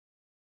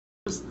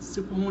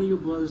Super Hornio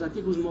Brothers. I think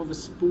it was more of a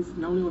spoof,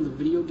 not only on the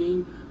video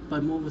game,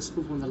 but more of a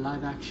spoof on the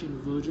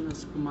live-action version of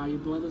Super Mario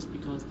Brothers.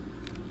 Because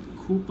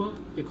Koopa,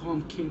 they call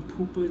him King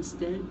Poopa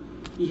instead.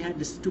 He had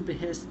the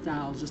stupid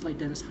hairstyle, just like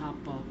Dennis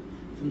Hopper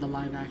from the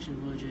live-action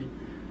version.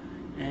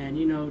 And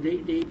you know, they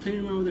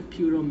played around with the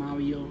computer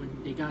Mario,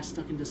 and they got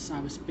stuck into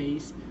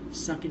cyberspace,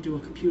 stuck into a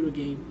computer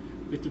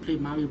game with to play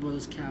Mario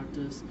Brothers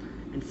characters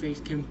and face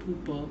King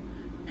Poopa,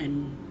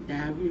 and they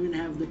even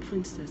have the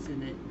princess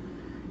in it.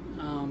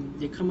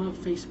 They come out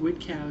faced with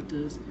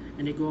characters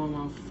and they go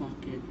around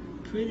fucking.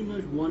 Pretty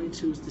much 1 and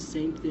 2 is the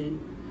same thing,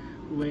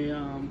 where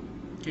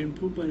Ken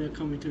Poopa they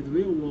come into the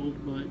real world,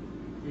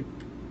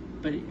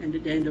 and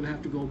they end up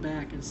have to go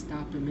back and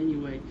stop them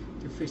anyway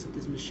to fix up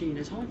this machine.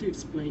 It's hard to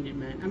explain it,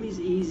 man. I mean, it's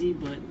easy,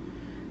 but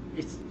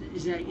it's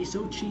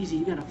so cheesy.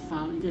 You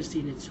gotta see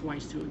it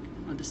twice to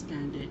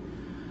understand it.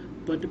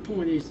 But the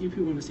point is, you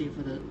people want to see it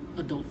for the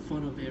adult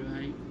fun of it,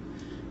 right?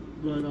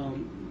 But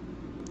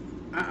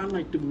I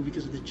like the movie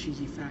because of the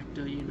cheesy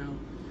factor, you know.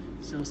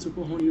 So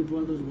Super Hornio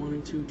Brothers 1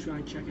 and 2, try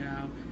and check it out.